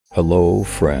Hello,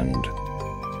 friend.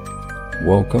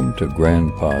 Welcome to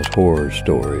Grandpa's Horror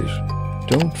Stories.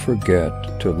 Don't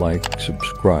forget to like,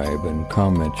 subscribe, and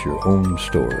comment your own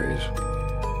stories.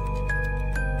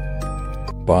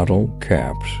 Bottle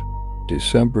Caps,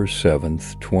 December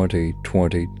 7th,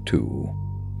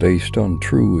 2022. Based on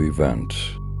true events.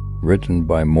 Written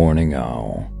by Morning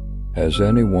Owl. As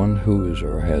anyone who is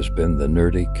or has been the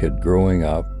nerdy kid growing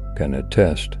up can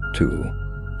attest to,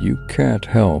 you can't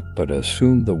help but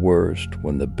assume the worst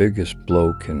when the biggest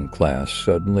bloke in class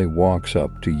suddenly walks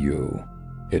up to you.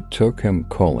 It took him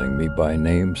calling me by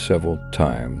name several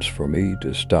times for me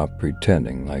to stop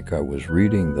pretending like I was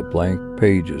reading the blank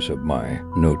pages of my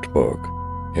notebook.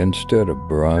 Instead of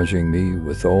barraging me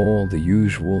with all the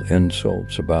usual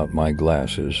insults about my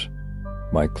glasses,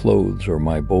 my clothes, or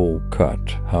my bowl cut,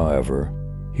 however,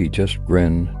 he just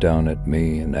grinned down at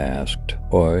me and asked,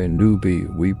 "Oi, newbie,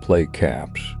 we play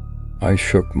caps." I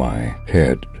shook my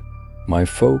head. My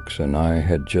folks and I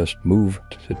had just moved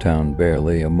to town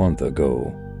barely a month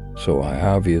ago, so I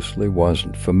obviously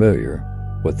wasn't familiar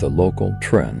with the local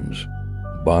trends.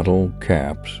 Bottle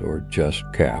caps, or just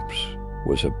caps,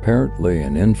 was apparently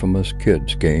an infamous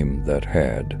kids game that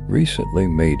had recently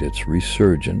made its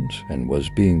resurgence and was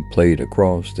being played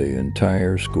across the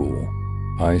entire school.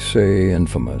 I say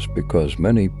infamous because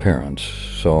many parents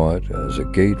saw it as a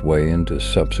gateway into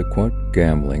subsequent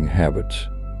gambling habits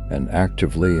and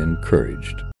actively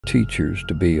encouraged teachers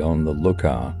to be on the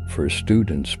lookout for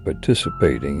students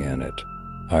participating in it.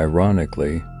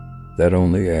 Ironically, that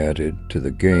only added to the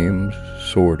game's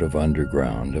sort of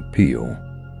underground appeal.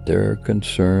 Their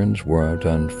concerns weren't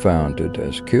unfounded,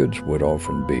 as kids would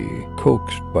often be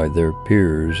coaxed by their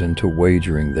peers into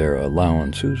wagering their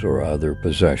allowances or other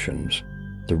possessions.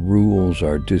 The rules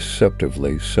are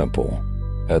deceptively simple.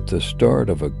 At the start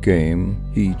of a game,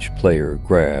 each player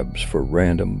grabs for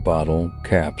random bottle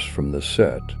caps from the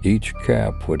set. Each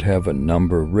cap would have a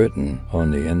number written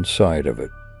on the inside of it,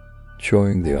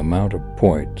 showing the amount of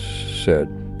points said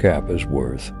cap is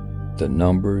worth. The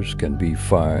numbers can be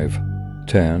 5,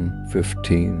 10,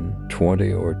 15,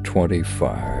 20, or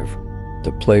 25.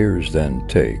 The players then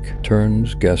take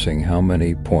turns guessing how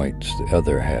many points the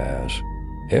other has.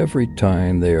 Every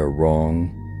time they are wrong,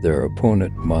 their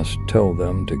opponent must tell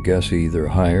them to guess either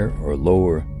higher or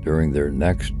lower during their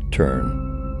next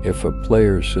turn. If a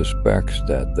player suspects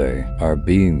that they are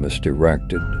being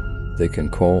misdirected, they can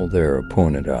call their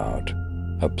opponent out.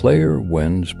 A player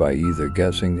wins by either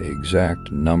guessing the exact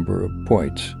number of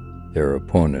points their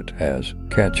opponent has,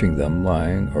 catching them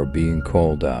lying, or being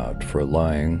called out for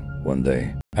lying when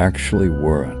they actually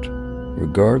weren't.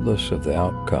 Regardless of the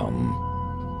outcome,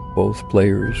 both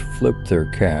players flip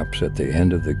their caps at the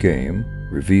end of the game,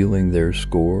 revealing their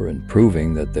score and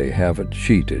proving that they haven't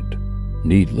cheated.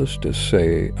 Needless to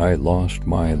say, I lost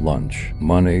my lunch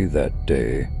money that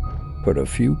day, but a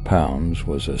few pounds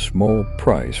was a small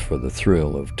price for the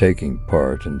thrill of taking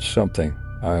part in something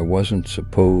I wasn't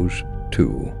supposed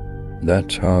to.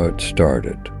 That's how it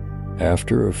started.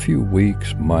 After a few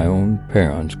weeks, my own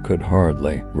parents could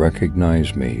hardly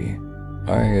recognize me.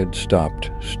 I had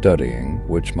stopped studying,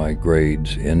 which my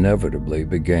grades inevitably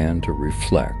began to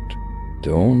reflect.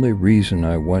 The only reason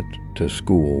I went to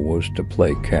school was to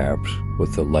play caps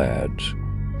with the lads,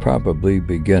 probably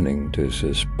beginning to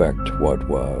suspect what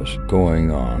was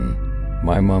going on.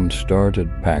 My mom started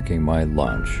packing my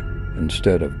lunch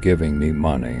instead of giving me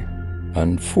money.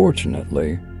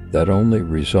 Unfortunately, that only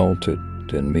resulted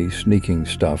in me sneaking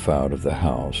stuff out of the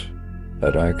house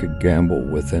that I could gamble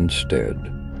with instead.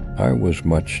 I was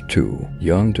much too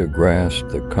young to grasp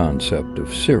the concept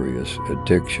of serious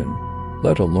addiction,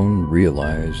 let alone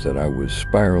realize that I was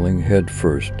spiraling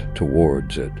headfirst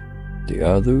towards it. The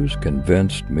others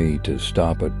convinced me to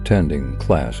stop attending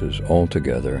classes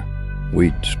altogether.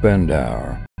 We'd spend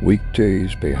our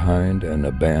weekdays behind an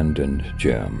abandoned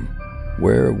gym,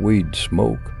 where we'd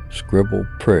smoke, scribble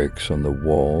pricks on the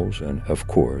walls, and, of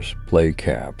course, play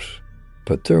caps.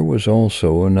 But there was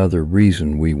also another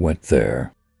reason we went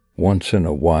there. Once in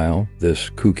a while,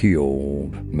 this kooky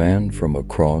old man from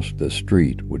across the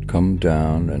street would come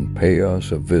down and pay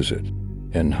us a visit.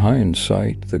 In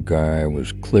hindsight, the guy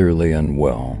was clearly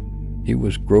unwell. He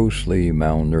was grossly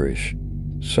malnourished,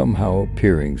 somehow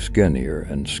appearing skinnier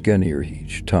and skinnier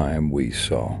each time we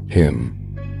saw him.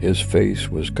 His face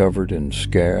was covered in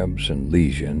scabs and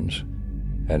lesions,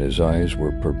 and his eyes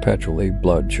were perpetually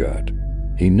bloodshot.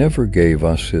 He never gave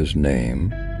us his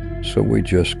name, so we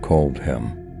just called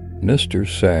him Mr.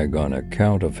 Sag on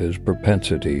account of his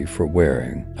propensity for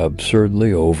wearing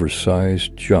absurdly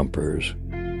oversized jumpers.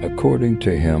 According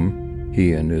to him,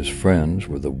 He and his friends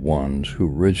were the ones who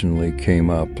originally came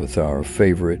up with our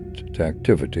favorite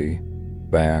activity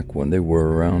back when they were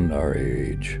around our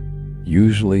age.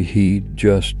 Usually he'd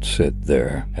just sit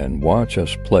there and watch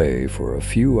us play for a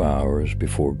few hours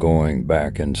before going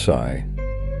back inside.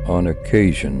 On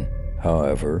occasion,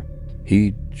 however,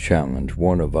 he'd challenge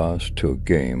one of us to a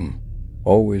game,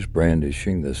 always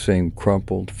brandishing the same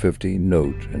crumpled 50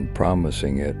 note and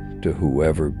promising it to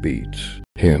whoever beats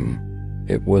him.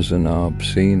 It was an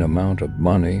obscene amount of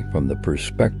money from the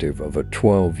perspective of a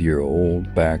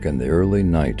 12-year-old back in the early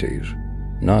 90s.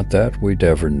 Not that we'd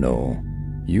ever know.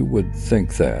 You would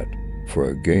think that, for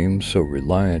a game so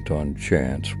reliant on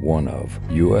chance, one of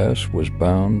us was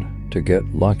bound to get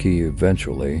lucky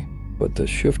eventually, but the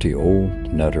shifty old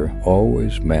nutter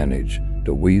always managed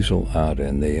to weasel out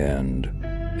in the end.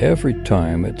 Every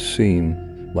time it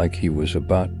seemed like he was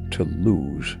about to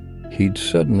lose, he'd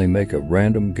suddenly make a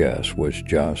random guess which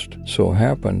just so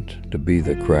happened to be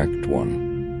the correct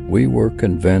one. We were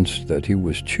convinced that he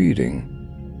was cheating,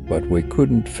 but we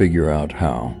couldn't figure out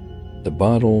how. The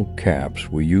bottle caps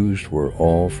we used were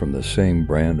all from the same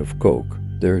brand of Coke.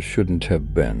 There shouldn't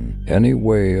have been any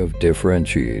way of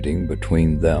differentiating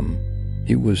between them.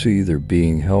 He was either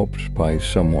being helped by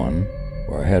someone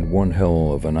or had one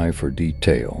hell of an eye for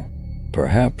detail.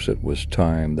 Perhaps it was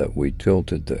time that we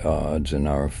tilted the odds in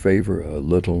our favor a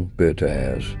little bit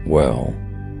as well.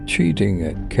 Cheating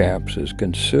at caps is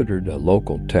considered a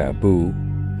local taboo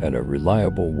and a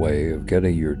reliable way of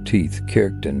getting your teeth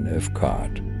kicked in if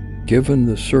caught. Given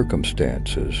the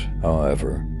circumstances,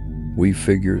 however, we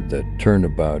figured that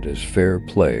turnabout is fair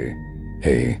play.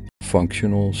 A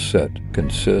functional set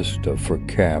consists of 4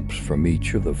 caps from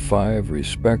each of the 5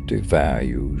 respective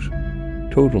values,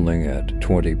 totaling at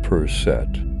 20 per set.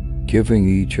 Giving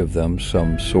each of them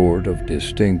some sort of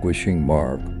distinguishing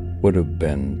mark would have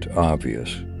been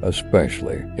obvious,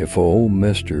 especially if old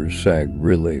Mr. Sag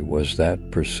really was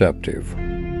that perceptive.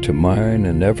 To mine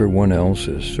and everyone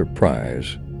else's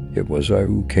surprise, it was I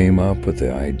who came up with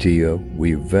the idea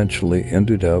we eventually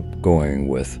ended up going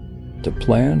with. The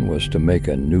plan was to make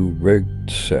a new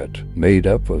rigged set made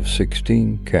up of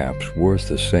 16 caps worth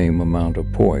the same amount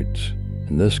of points,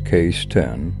 in this case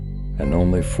 10, and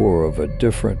only 4 of a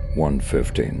different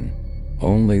 115.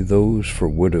 Only those 4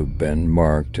 would have been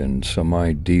marked in some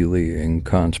ideally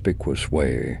inconspicuous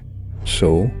way,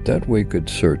 so that we could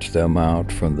search them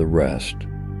out from the rest.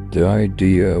 The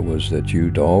idea was that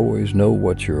you'd always know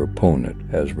what your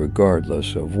opponent has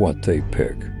regardless of what they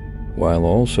pick, while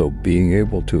also being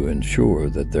able to ensure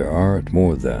that there aren't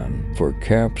more than 4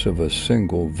 caps of a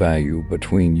single value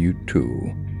between you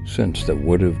two, since that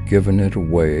would have given it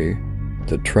away.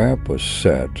 The trap was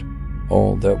set.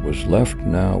 All that was left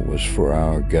now was for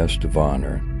our guest of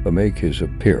honor to make his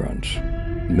appearance.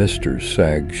 Mr.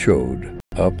 Sag showed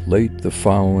up late the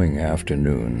following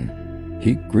afternoon.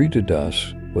 He greeted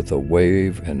us with a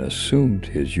wave and assumed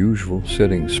his usual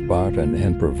sitting spot, an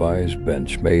improvised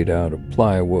bench made out of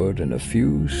plywood and a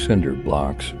few cinder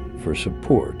blocks for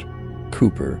support.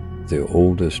 Cooper, the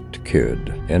oldest kid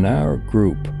in our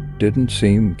group, didn't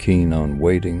seem keen on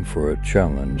waiting for a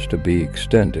challenge to be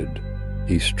extended.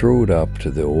 He strode up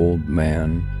to the old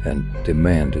man and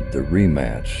demanded the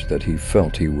rematch that he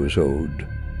felt he was owed.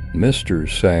 Mr.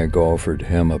 Sag offered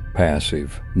him a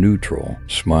passive, neutral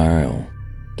smile,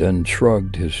 then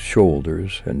shrugged his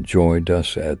shoulders and joined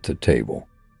us at the table.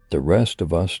 The rest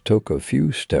of us took a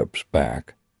few steps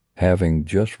back, having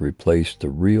just replaced the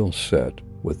real set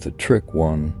with the trick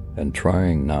one and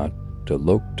trying not to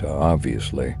look too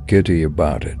obviously giddy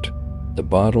about it. The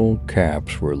bottle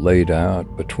caps were laid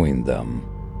out between them.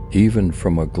 Even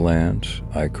from a glance,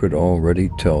 I could already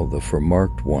tell the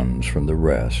marked ones from the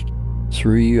rest.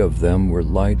 3 of them were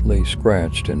lightly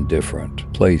scratched in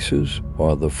different places,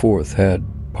 while the 4th had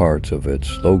parts of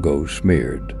its logo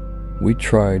smeared. We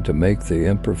tried to make the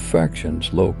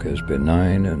imperfections look as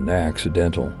benign and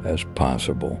accidental as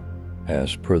possible.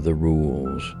 As per the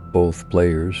rules, both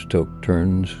players took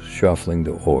turns shuffling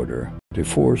the order.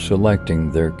 Before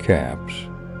selecting their caps,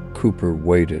 Cooper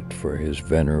waited for his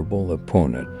venerable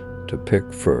opponent to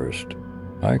pick first.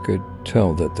 I could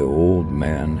tell that the old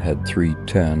man had 3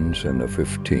 10s and a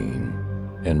 15.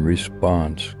 In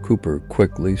response, Cooper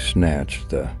quickly snatched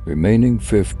the remaining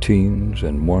 15s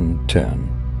and 1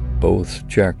 10. Both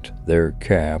checked their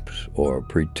caps, or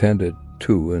pretended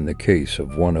to in the case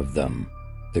of one of them.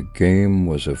 The game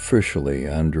was officially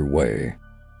underway.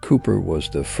 Cooper was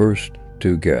the first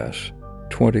to guess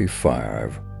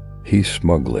 25. He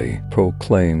smugly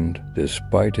proclaimed,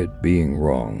 despite it being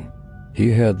wrong.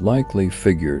 He had likely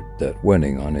figured that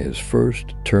winning on his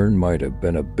first turn might have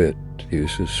been a bit too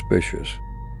suspicious.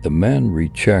 The man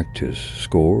rechecked his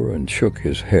score and shook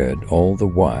his head all the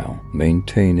while,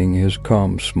 maintaining his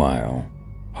calm smile.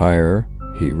 "Higher,"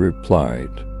 he replied.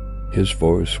 His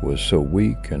voice was so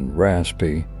weak and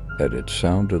raspy that it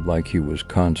sounded like he was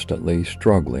constantly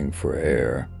struggling for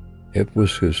air. It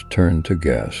was his turn to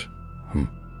guess.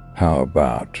 "How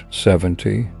about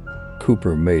 70?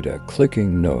 Cooper made a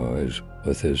clicking noise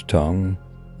with his tongue,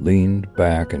 leaned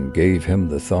back and gave him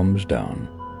the thumbs down.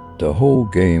 The whole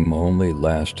game only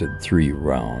lasted 3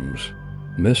 rounds.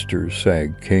 Mr.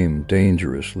 Sagg came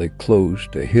dangerously close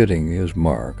to hitting his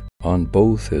mark on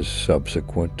both his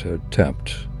subsequent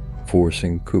attempts,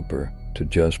 forcing Cooper to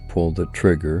just pull the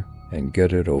trigger and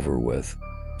get it over with.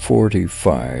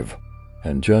 45.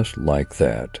 And just like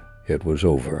that, it was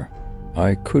over.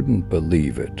 I couldn't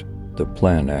believe it. The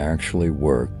plan actually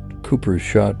worked. Cooper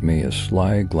shot me a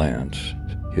sly glance,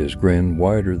 his grin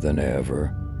wider than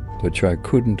ever, which I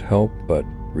couldn't help but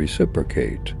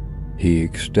reciprocate. He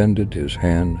extended his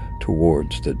hand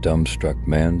towards the dumbstruck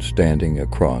man standing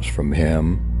across from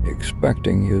him,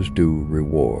 expecting his due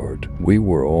reward. We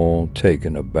were all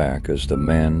taken aback as the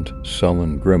man's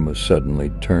sullen grimace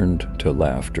suddenly turned to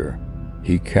laughter.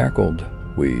 He cackled,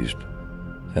 wheezed,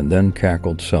 and then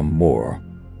cackled some more.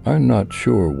 I'm not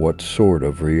sure what sort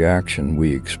of reaction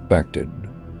we expected,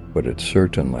 but it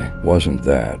certainly wasn't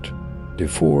that.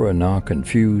 Before a now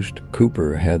confused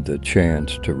Cooper had the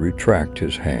chance to retract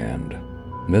his hand,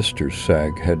 Mr.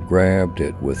 Sagg had grabbed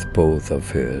it with both of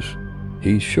his.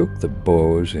 He shook the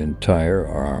boy's entire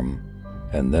arm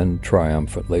and then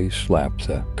triumphantly slapped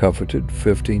the coveted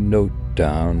 50 note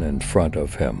down in front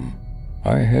of him.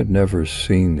 I had never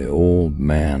seen the old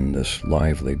man this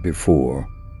lively before.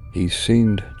 He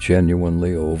seemed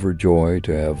genuinely overjoyed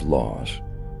to have lost,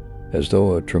 as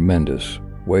though a tremendous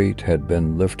weight had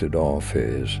been lifted off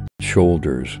his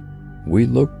shoulders. We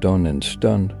looked on in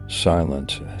stunned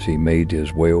silence as he made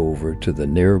his way over to the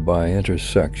nearby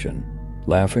intersection,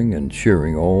 laughing and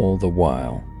cheering all the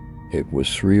while. It was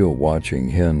surreal watching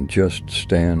him just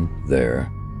stand there,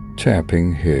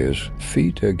 tapping his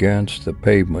feet against the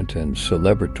pavement in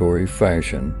celebratory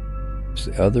fashion as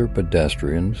the other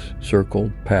pedestrians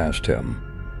circled past him.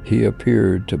 He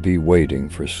appeared to be waiting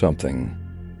for something.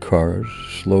 Cars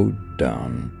slowed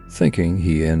down, thinking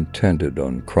he intended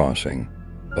on crossing,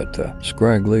 but the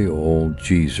scraggly old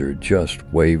geezer just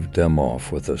waved them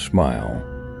off with a smile.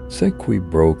 "Think we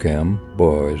broke him,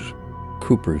 boys,"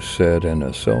 Cooper said in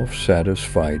a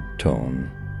self-satisfied tone,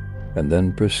 and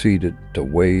then proceeded to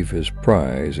wave his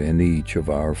prize in each of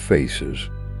our faces.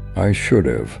 I should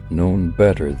have known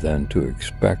better than to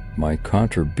expect my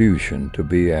contribution to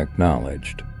be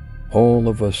acknowledged. All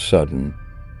of a sudden,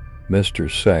 Mr.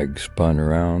 Sagg spun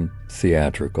around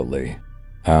theatrically.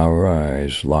 Our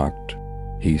eyes locked.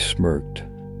 He smirked,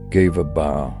 gave a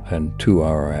bow, and to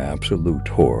our absolute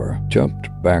horror, jumped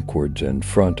backwards in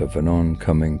front of an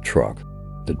oncoming truck.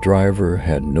 The driver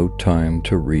had no time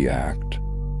to react.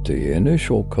 The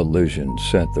initial collision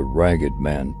sent the ragged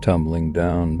man tumbling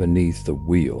down beneath the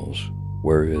wheels,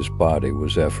 where his body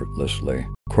was effortlessly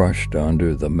crushed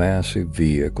under the massive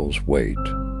vehicle's weight.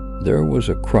 There was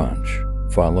a crunch,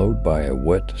 followed by a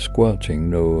wet,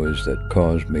 squelching noise that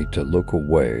caused me to look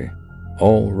away.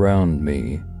 All round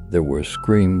me, there were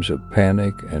screams of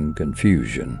panic and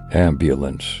confusion.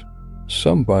 "Ambulance!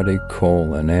 Somebody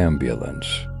call an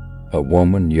ambulance!" A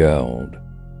woman yelled.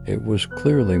 It was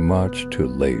clearly much too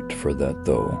late for that,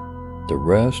 though. The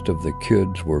rest of the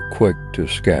kids were quick to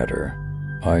scatter.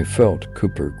 I felt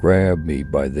Cooper grab me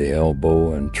by the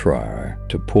elbow and try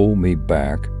to pull me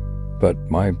back, but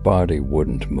my body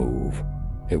wouldn't move.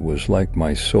 It was like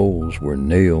my soles were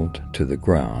nailed to the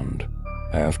ground.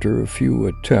 After a few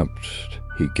attempts,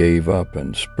 he gave up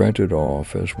and sprinted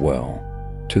off as well.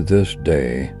 To this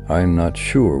day, I'm not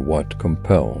sure what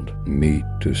compelled me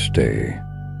to stay.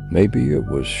 Maybe it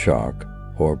was shock,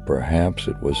 or perhaps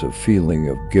it was a feeling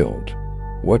of guilt.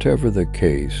 Whatever the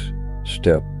case,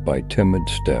 step by timid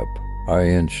step, I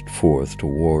inched forth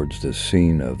towards the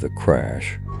scene of the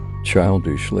crash.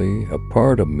 Childishly, a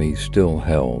part of me still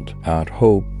held out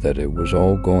hope that it was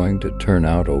all going to turn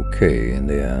out okay in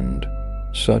the end.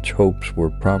 Such hopes were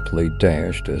promptly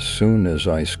dashed as soon as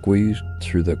I squeezed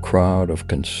through the crowd of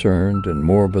concerned and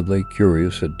morbidly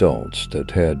curious adults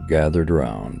that had gathered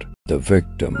around. The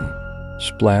victim,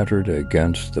 splattered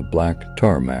against the black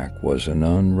tarmac, was an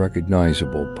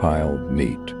unrecognizable pile of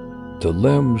meat. The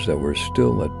limbs that were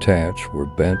still attached were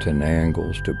bent in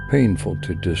angles too painful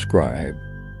to describe.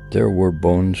 There were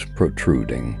bones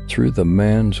protruding through the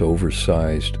man's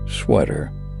oversized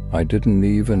sweater. I didn't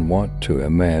even want to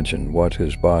imagine what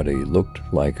his body looked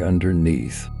like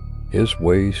underneath. His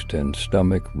waist and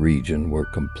stomach region were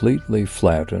completely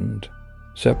flattened,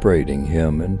 separating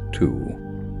him in two.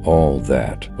 All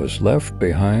that was left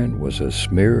behind was a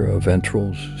smear of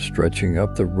entrails stretching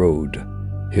up the road.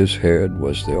 His head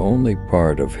was the only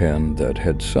part of him that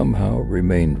had somehow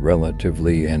remained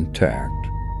relatively intact.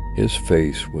 His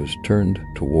face was turned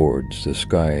towards the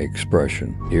sky,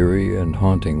 expression eerie and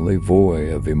hauntingly void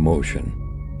of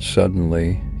emotion.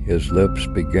 Suddenly, his lips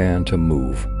began to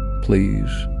move. "Please,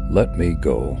 let me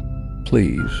go.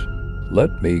 Please,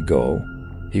 let me go,"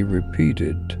 he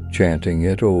repeated, chanting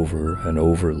it over and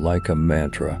over like a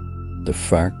mantra. The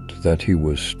fact that he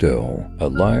was still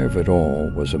alive at all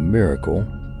was a miracle,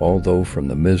 although from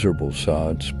the miserable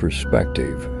sod's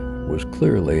perspective was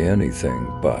clearly anything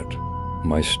but.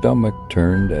 My stomach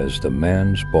turned as the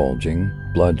man's bulging,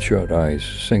 bloodshot eyes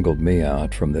singled me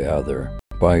out from the other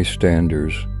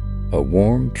bystanders. A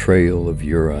warm trail of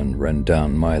urine ran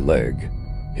down my leg.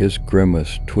 His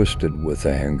grimace twisted with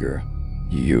anger.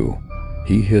 "You,"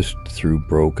 he hissed through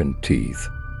broken teeth.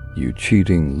 "You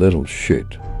cheating little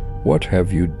shit. What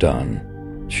have you done?"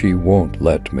 "She won't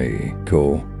let me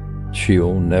go.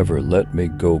 She'll never let me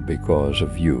go because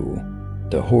of you."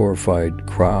 The horrified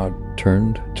crowd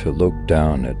turned to look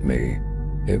down at me.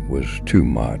 It was too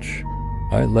much.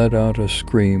 I let out a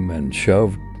scream and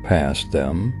shoved past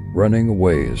them, running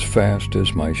away as fast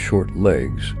as my short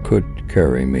legs could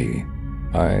carry me.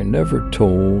 I never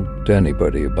told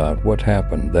anybody about what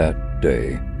happened that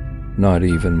day, not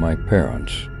even my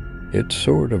parents. It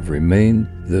sort of remained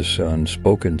this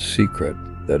unspoken secret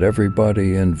that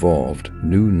everybody involved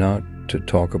knew not to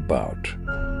talk about.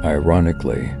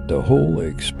 Ironically, the whole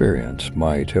experience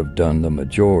might have done the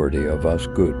majority of us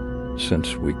good,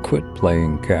 since we quit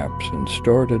playing caps and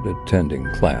started attending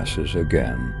classes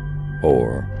again.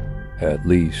 Or, at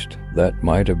least, that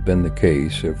might have been the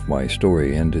case if my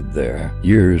story ended there.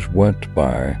 Years went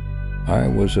by. I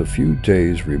was a few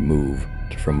days removed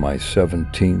from my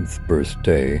 17th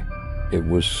birthday. It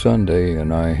was Sunday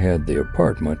and I had the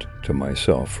apartment to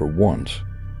myself for once,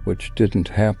 which didn't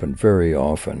happen very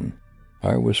often.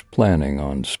 I was planning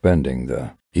on spending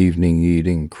the evening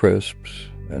eating crisps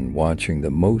and watching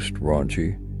the most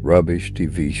raunchy, rubbish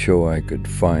TV show I could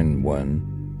find when,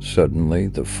 suddenly,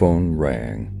 the phone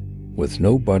rang. With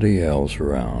nobody else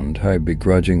around, I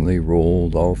begrudgingly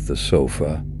rolled off the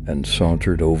sofa and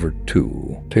sauntered over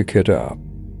to pick it up.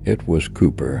 It was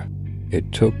Cooper.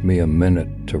 It took me a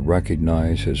minute to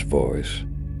recognize his voice.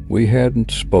 We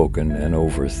hadn't spoken in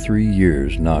over 3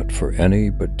 years, not for any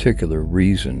particular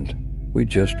reason. We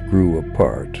just grew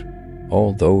apart.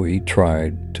 Although he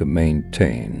tried to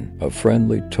maintain a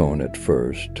friendly tone at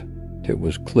first, it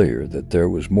was clear that there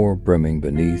was more brimming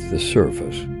beneath the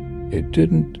surface. It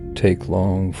didn't take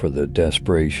long for the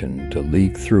desperation to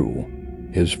leak through.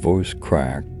 His voice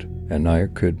cracked, and I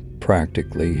could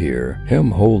practically hear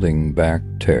him holding back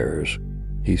tears.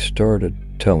 He started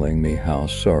telling me how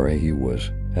sorry he was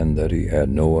and that he had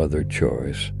no other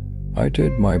choice. I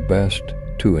did my best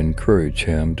to encourage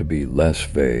him to be less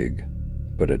vague,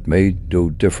 but it made no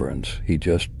difference. He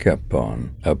just kept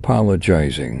on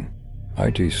apologizing.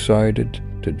 I decided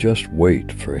to just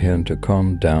wait for him to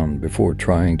calm down before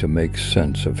trying to make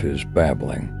sense of his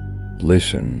babbling.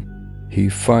 "Listen," he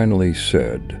finally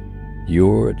said.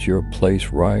 "You're at your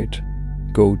place, right?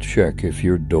 Go check if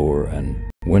your door and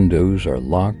windows are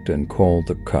locked and call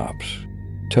the cops.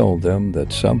 Tell them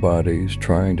that somebody's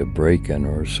trying to break in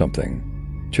or something.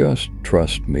 Just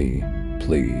trust me,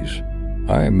 please."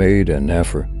 I made an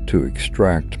effort to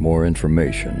extract more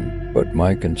information, but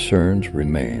my concerns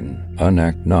remain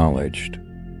unacknowledged.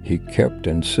 He kept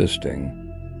insisting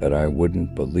that I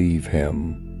wouldn't believe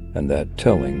him, and that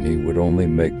telling me would only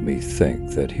make me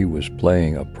think that he was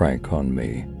playing a prank on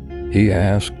me. He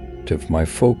asked if my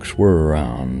folks were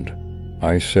around.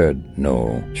 I said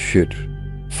no. Shit.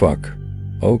 Fuck.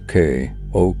 Okay.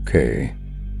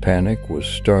 Panic was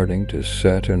starting to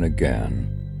set in again.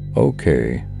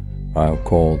 "Okay, I'll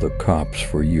call the cops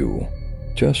for you.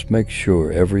 Just make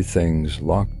sure everything's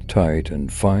locked tight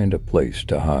and find a place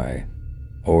to hide.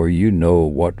 Or you know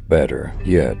what better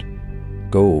yet,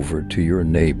 go over to your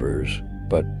neighbor's,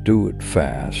 but do it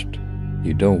fast.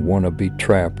 You don't want to be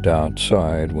trapped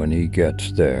outside when he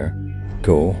gets there.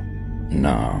 Go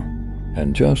now."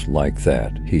 And just like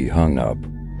that, he hung up.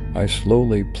 I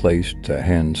slowly placed the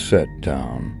handset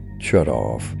down, shut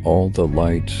off all the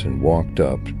lights, and walked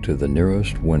up to the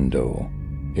nearest window.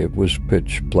 It was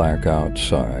pitch black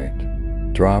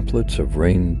outside. Droplets of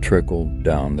rain trickled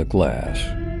down the glass.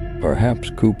 Perhaps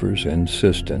Cooper's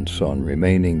insistence on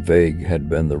remaining vague had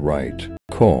been the right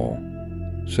call.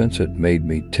 since it made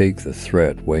me take the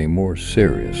threat way more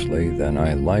seriously than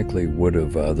I likely would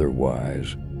have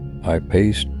otherwise. I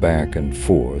paced back and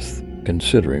forth,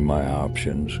 considering my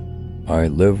options. I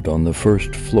lived on the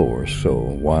first floor, so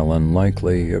while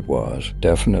unlikely, it was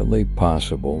definitely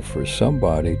possible for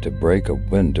somebody to break a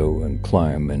window and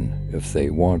climb in if they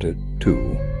wanted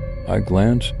to. I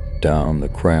glanced down the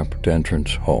cramped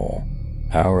entrance hall.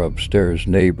 Our upstairs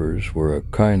neighbors were a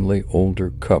kindly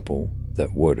older couple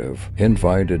that would have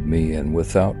invited me in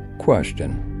without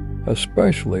question,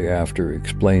 especially after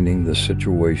explaining the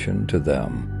situation to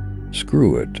them.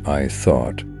 Screw it, I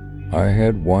thought. I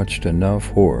had watched enough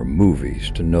horror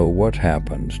movies to know what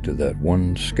happens to that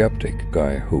one skeptic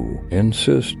guy who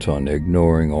insists on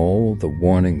ignoring all the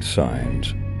warning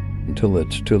signs until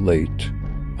it's too late.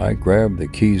 I grabbed the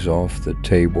keys off the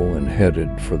table and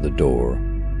headed for the door.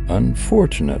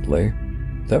 Unfortunately,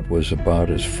 that was about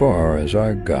as far as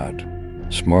I got.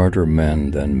 Smarter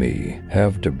men than me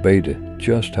have debated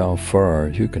just how far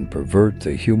you can pervert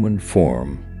the human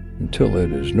form until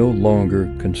it is no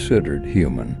longer considered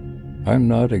human. I'm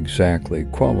not exactly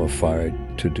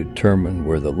qualified to determine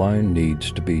where the line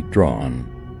needs to be drawn,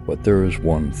 but there is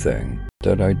one thing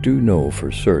that I do know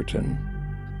for certain.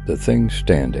 The thing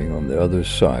standing on the other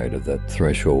side of that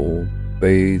threshold,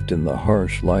 bathed in the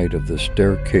harsh light of the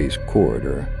staircase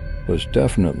corridor, was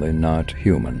definitely not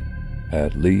human.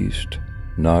 At least,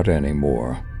 not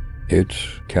anymore. Its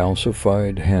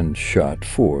calcified hand shot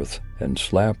forth and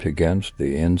slapped against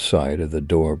the inside of the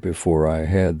door before I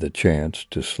had the chance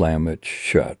to slam it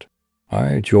shut.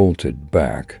 I jolted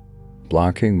back.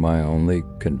 Blocking my only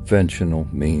conventional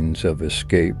means of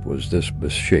escape was this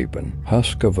misshapen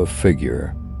husk of a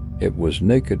figure. It was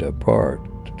naked apart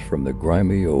from the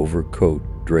grimy overcoat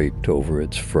draped over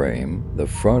its frame, the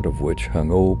front of which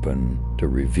hung open to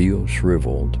reveal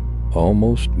shriveled,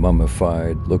 almost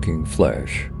mummified-looking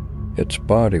flesh. Its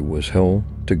body was held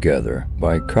together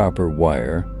by copper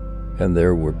wire, and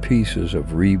there were pieces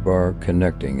of rebar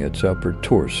connecting its upper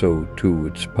torso to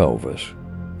its pelvis.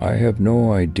 I have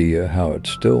no idea how it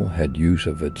still had use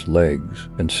of its legs,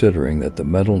 considering that the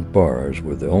metal bars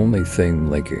were the only thing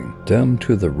linking them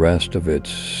to the rest of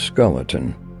its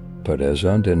skeleton. But as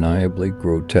undeniably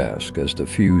grotesque as the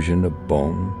fusion of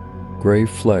bone, gray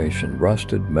flesh, and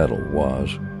rusted metal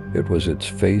was, it was its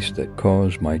face that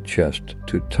caused my chest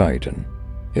to tighten.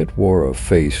 It wore a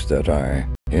face that I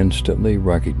instantly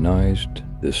recognized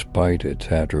despite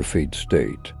its atrophied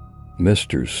state.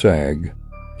 "Mr. Sag,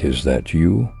 is that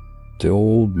you?" The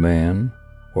old man,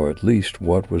 or at least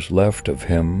what was left of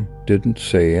him, didn't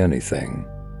say anything.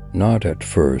 Not at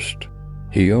first.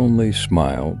 He only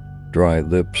smiled, dry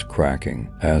lips cracking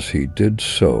as he did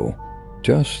so.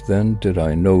 Just then did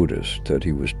I notice that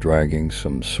he was dragging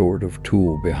some sort of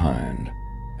tool behind.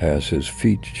 As his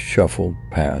feet shuffled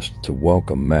past the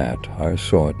welcome mat, I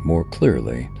saw it more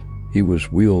clearly. He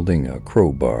was wielding a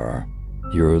crowbar.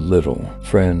 "Your little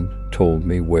friend told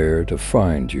me where to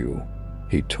find you.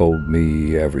 He told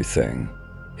me everything."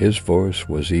 His voice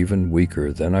was even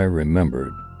weaker than I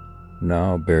remembered,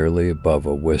 now barely above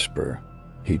a whisper.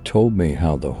 "He told me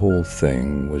how the whole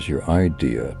thing was your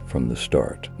idea from the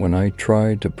start. When I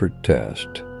tried to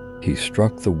protest, he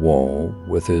struck the wall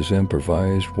with his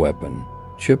improvised weapon,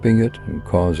 chipping it and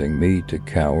causing me to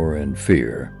cower in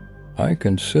fear. I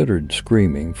considered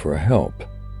screaming for help,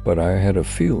 but I had a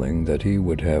feeling that he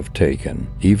would have taken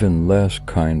even less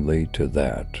kindly to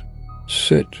that.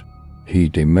 "Sit," he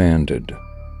demanded.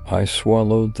 I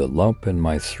swallowed the lump in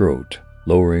my throat,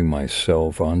 lowering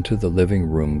myself onto the living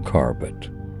room carpet.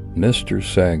 Mr.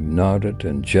 Sag nodded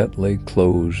and gently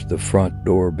closed the front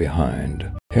door behind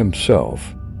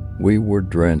himself. We were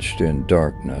drenched in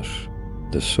darkness.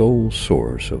 The sole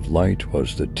source of light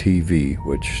was the TV,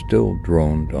 which still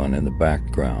droned on in the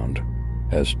background.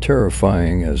 As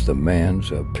terrifying as the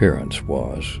man's appearance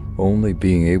was, only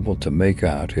being able to make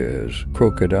out his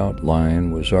crooked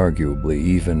outline was arguably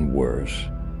even worse.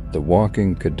 The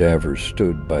walking cadaver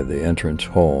stood by the entrance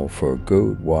hall for a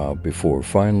good while before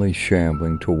finally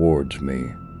shambling towards me.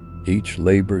 Each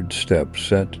labored step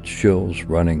sent chills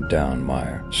running down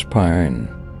my spine.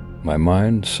 My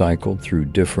mind cycled through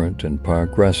different and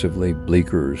progressively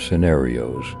bleaker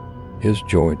scenarios. His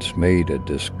joints made a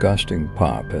disgusting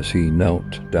pop as he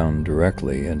knelt down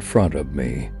directly in front of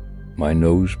me. My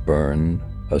nose burned,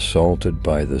 assaulted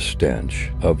by the stench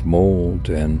of mold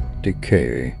and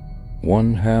decay.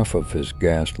 One half of his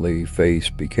ghastly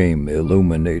face became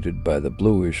illuminated by the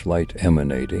bluish light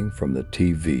emanating from the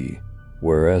TV,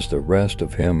 whereas the rest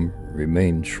of him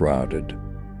remained shrouded.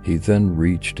 He then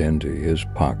reached into his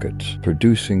pockets,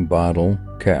 producing bottle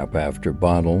cap after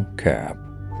bottle cap.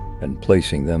 and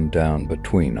placing them down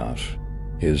between us.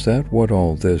 Is that what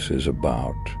all this is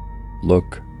about?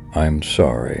 Look, I'm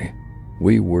sorry.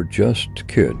 We were just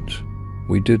kids.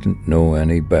 We didn't know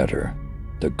any better.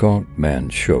 The gaunt man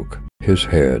shook his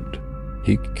head.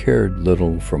 He cared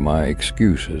little for my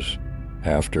excuses.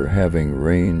 After having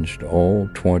ranged all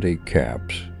 20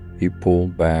 caps, he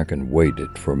pulled back and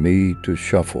waited for me to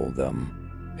shuffle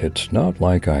them. It's not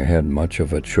like I had much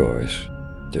of a choice.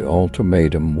 The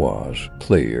ultimatum was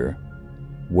clear.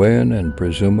 Win and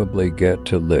presumably get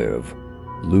to live.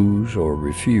 Lose or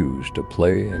refuse to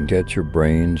play and get your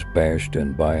brains bashed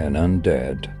in by an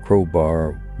undead,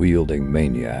 crowbar-wielding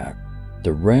maniac.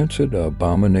 The rancid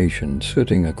abomination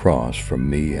sitting across from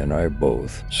me and I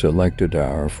both selected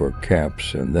our 4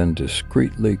 caps and then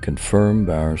discreetly confirmed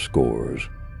our scores.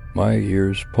 My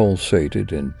ears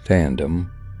pulsated in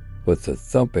tandem with the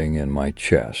thumping in my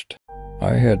chest.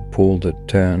 I had pulled a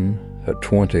 10, a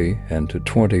 20, and to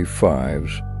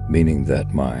 25s, meaning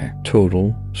that my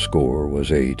total score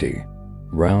was 80.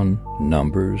 Round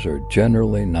numbers are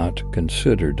generally not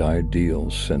considered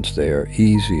ideal since they are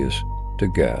easiest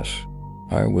to guess.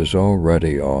 I was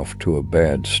already off to a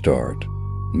bad start.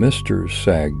 Mr.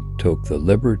 Sag took the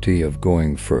liberty of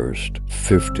going first,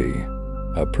 50.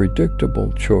 A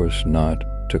predictable choice not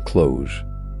to close,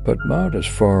 but not as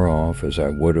far off as I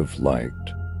would have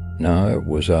liked. Now it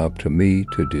was up to me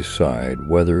to decide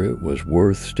whether it was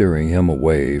worth steering him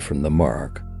away from the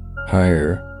mark.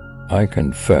 Higher, I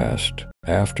confessed,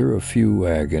 after a few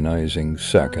agonizing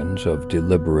seconds of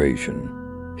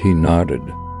deliberation. He nodded.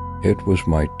 It was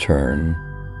my turn.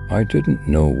 I didn't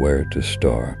know where to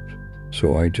start,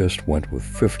 so I just went with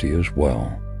 50 as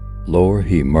well. Lower,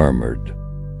 he murmured.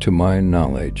 To my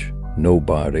knowledge,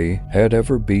 nobody had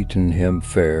ever beaten him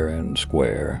fair and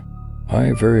square.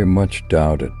 I very much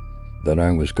doubted that I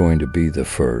was going to be the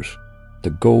first. The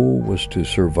goal was to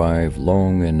survive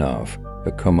long enough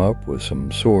to come up with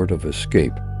some sort of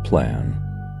escape plan.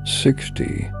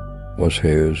 60 was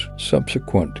his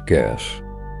subsequent guess.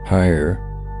 Higher,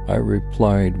 I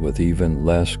replied with even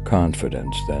less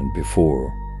confidence than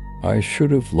before. I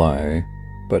should have lied,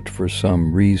 but for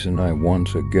some reason I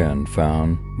once again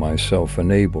found myself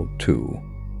unable to.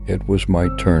 It was my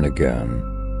turn again.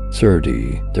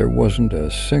 30. There wasn't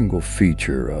a single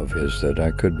feature of his that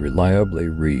I could reliably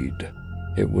read.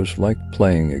 It was like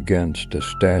playing against a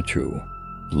statue.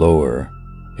 Lower.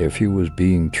 If he was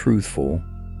being truthful,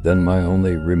 then my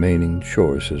only remaining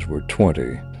choices were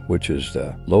 20, which is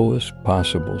the lowest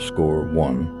possible score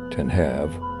one can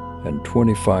have, and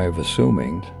 25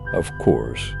 assuming, of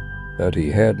course, that he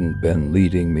hadn't been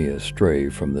leading me astray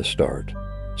from the start.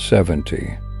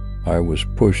 70. I was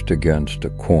pushed against a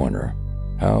corner.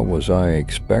 How was I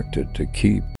expected to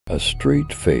keep a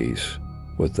straight face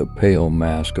with the pale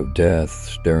mask of death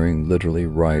staring literally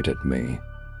right at me?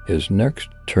 His next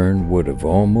turn would have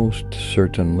almost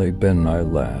certainly been my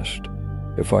last.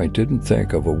 If I didn't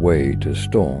think of a way to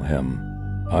stall him,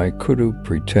 I could have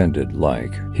pretended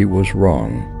like he was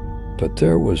wrong, but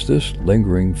there was this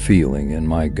lingering feeling in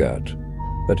my gut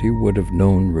that he would have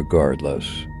known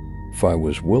regardless, if I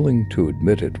was willing to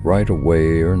admit it right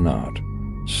away or not.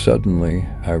 Suddenly,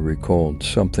 I recalled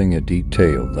something, a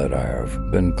detail that I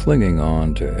have been clinging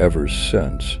on to ever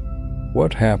since.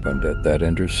 What happened at that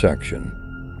intersection?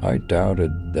 I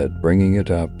doubted that bringing it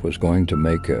up was going to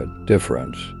make a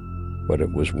difference, but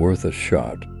it was worth a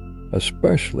shot,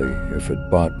 especially if it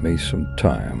bought me some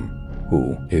time.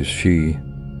 Who is she?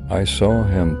 I saw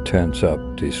him tense up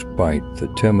despite the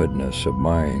timidness of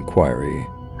my inquiry.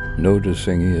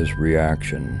 Noticing his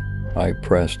reaction, I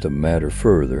pressed the matter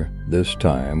further, this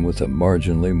time with a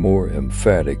marginally more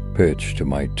emphatic pitch to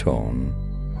my tone.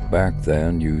 Back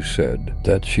then you said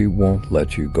that she won't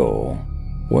let you go.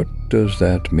 What does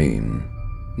that mean?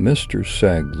 Mr.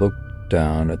 Sag looked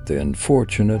down at the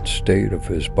unfortunate state of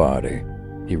his body.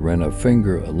 He ran a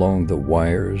finger along the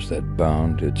wires that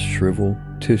bound its shriveled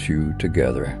tissue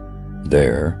together.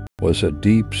 There was a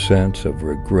deep sense of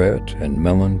regret and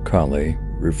melancholy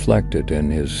reflected in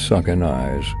his sunken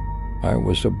eyes. I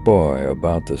was a boy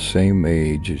about the same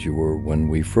age as you were when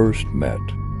we first met.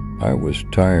 I was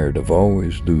tired of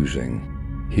always losing.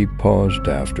 He paused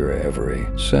after every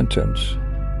sentence,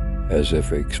 as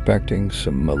if expecting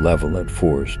some malevolent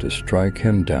force to strike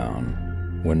him down.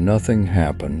 When nothing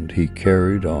happened, he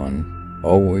carried on,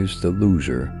 always the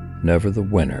loser, never the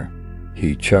winner.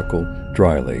 He chuckled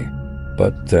dryly,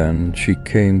 but then she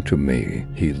came to me.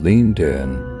 He leaned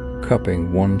in,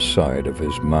 cupping one side of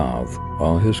his mouth,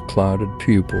 while his clouded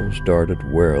pupils darted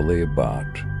warily about.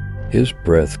 His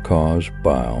breath caused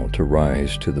bile to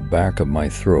rise to the back of my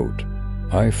throat.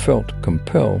 I felt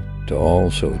compelled to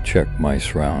also check my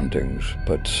surroundings,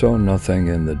 but saw nothing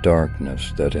in the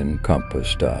darkness that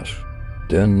encompassed us.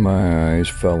 Then my eyes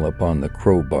fell upon the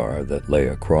crowbar that lay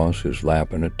across his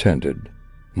lap unattended.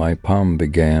 My palm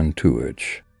began to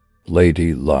itch.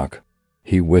 "Lady Luck,"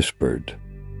 he whispered.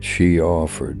 "She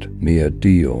offered me a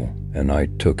deal, and I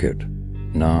took it.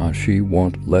 Nah, she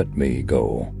won't let me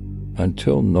go."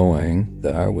 Until knowing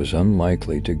that I was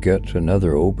unlikely to get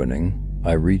another opening,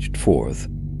 I reached forth,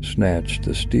 snatched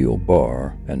the steel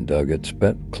bar, and dug its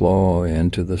bent claw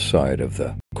into the side of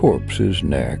the corpse's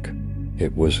neck.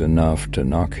 It was enough to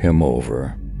knock him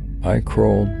over. I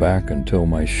crawled back until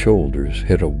my shoulders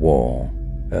hit a wall,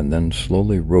 and then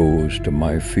slowly rose to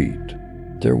my feet.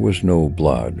 There was no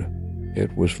blood.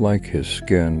 It was like his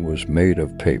skin was made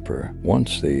of paper.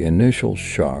 Once the initial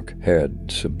shock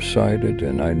had subsided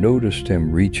and I noticed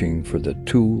him reaching for the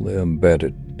tool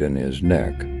embedded in his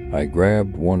neck, I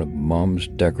grabbed one of Mom's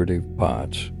decorative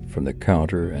pots from the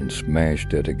counter and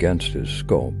smashed it against his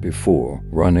skull before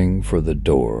running for the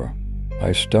door.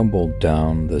 I stumbled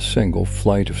down the single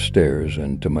flight of stairs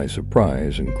and, to my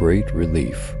surprise and great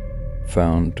relief,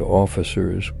 found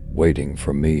officers waiting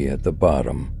for me at the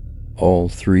bottom. All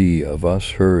three of us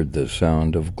heard the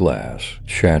sound of glass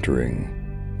shattering.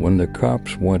 When the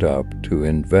cops went up to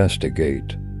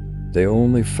investigate, they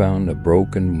only found a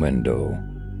broken window.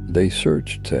 They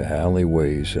searched the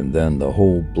alleyways and then the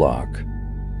whole block,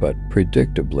 but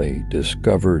predictably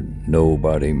discovered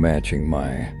nobody matching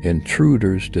my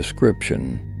intruder's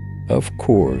description. Of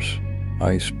course,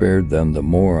 I spared them the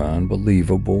more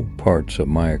unbelievable parts of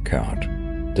my account.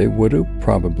 They would have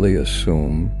probably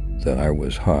assumed that I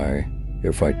was high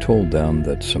if I told them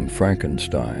that some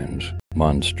Frankenstein's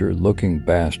monster-looking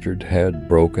bastard had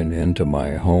broken into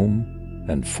my home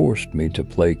and forced me to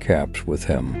play caps with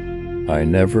him. I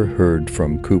never heard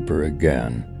from Cooper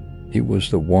again. He was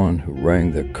the one who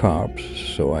rang the cops,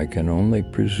 so I can only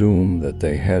presume that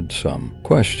they had some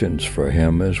questions for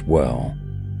him as well.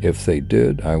 If they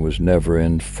did, I was never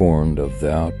informed of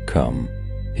the outcome.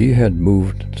 He had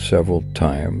moved several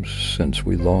times since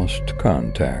we lost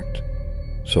contact,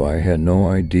 so I had no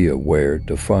idea where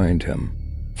to find him.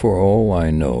 For all I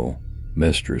know,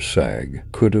 Mr. Sag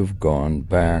could have gone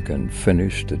back and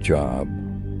finished the job,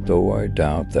 though I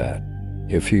doubt that.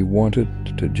 If he wanted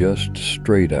to just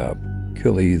straight up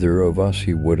kill either of us,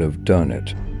 he would have done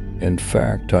it. In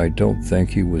fact, I don't think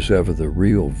he was ever the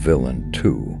real villain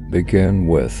to begin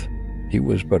with. He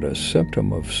was but a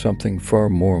symptom of something far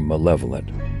more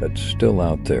malevolent that's still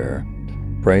out there,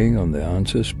 preying on the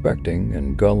unsuspecting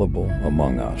and gullible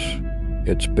among us.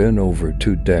 It's been over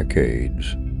 2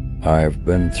 decades. I've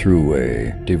been through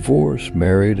a divorce,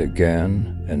 married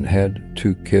again, and had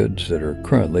 2 kids that are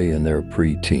currently in their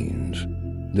pre-teens.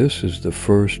 This is the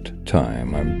first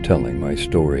time I'm telling my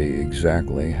story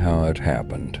exactly how it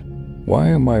happened. Why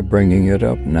am I bringing it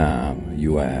up now,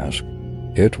 you ask?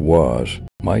 It was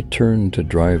my turn to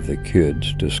drive the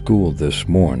kids to school this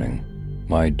morning.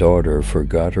 My daughter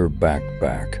forgot her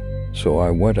backpack, so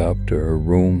I went up to her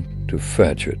room to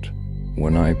fetch it.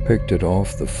 When I picked it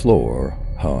off the floor,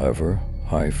 however,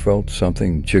 I felt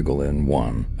something jiggle in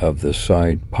one of the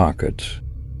side pockets.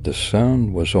 The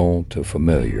sound was all too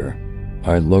familiar.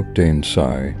 I looked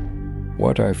inside.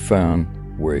 What I found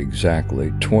were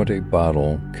exactly 20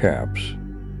 bottle caps,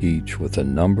 each with a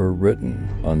number written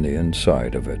on the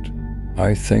inside of it.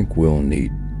 I think we'll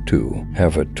need to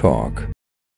have a talk.